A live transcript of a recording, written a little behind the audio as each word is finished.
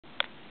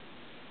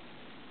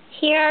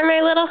Here are my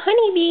little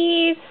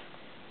honeybees.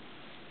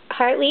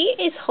 Hartley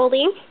is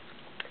holding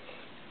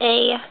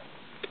a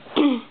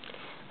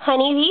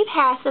honeybee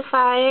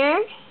pacifier,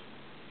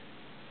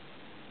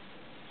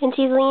 and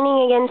she's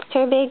leaning against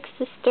her big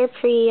sister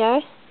Priya.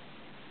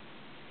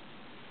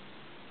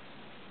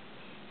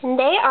 And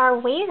they are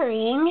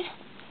wearing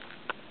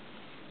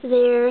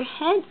their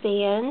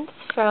headbands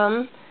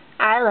from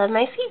I Love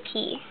My Sweet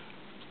Pea.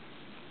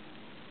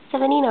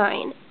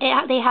 79.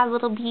 They have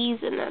little bees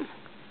in them.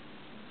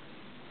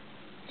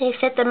 They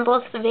fit them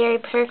both very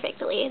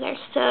perfectly. They're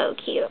so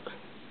cute.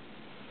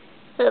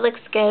 So it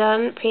looks good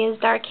on Priya's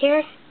dark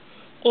hair,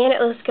 and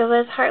it looks good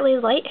with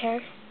Hartley's light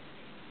hair.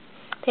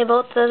 They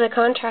both, the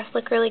contrast,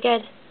 look really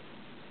good.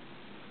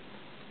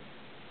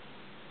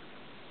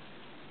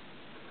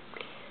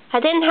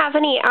 I didn't have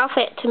any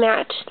outfit to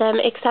match them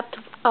except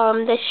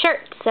this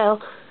shirt, so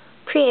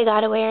Priya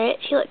got to wear it.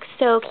 She looks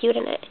so cute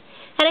in it.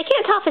 And I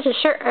can't tell if it's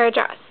a shirt or a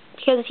dress,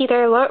 because it's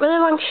either a really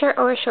long shirt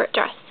or a short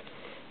dress.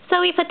 So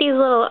we put these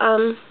little,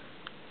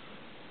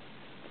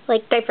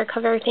 like diaper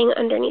cover thing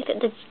underneath it.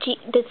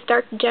 This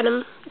dark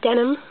denim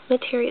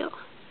material.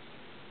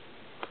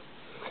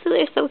 So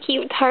they're so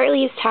cute.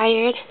 Hartley is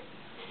tired.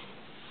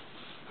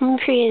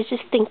 And Priya is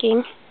just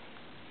thinking.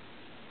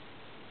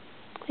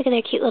 Look at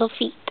their cute little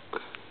feet.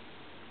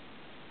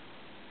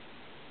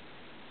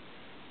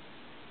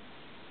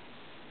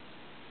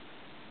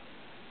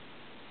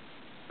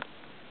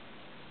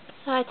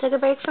 So I took a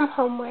break from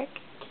homework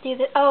to do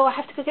this. Oh, I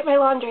have to go get my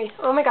laundry.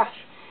 Oh my gosh.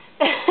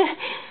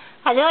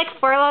 I did like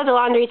 4 loads of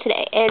laundry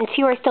today, and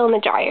 2 are still in the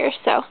dryer,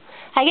 so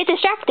I get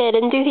distracted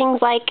and do things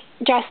like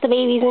dress the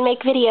babies and make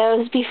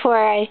videos before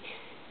I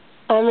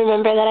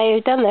remember that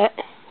I've done that.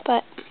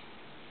 But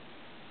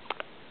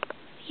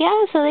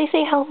yeah, so they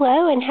say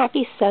hello and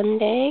happy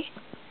Sunday.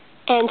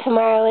 And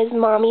tomorrow is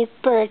Mommy's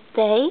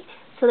birthday,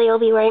 so they will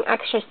be wearing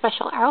extra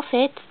special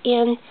outfits,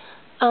 and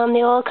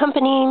they will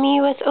accompany me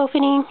with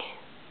opening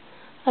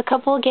a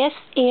couple of gifts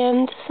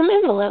and some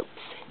envelopes.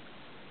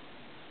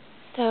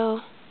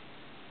 So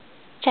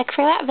check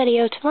for that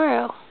video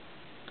tomorrow.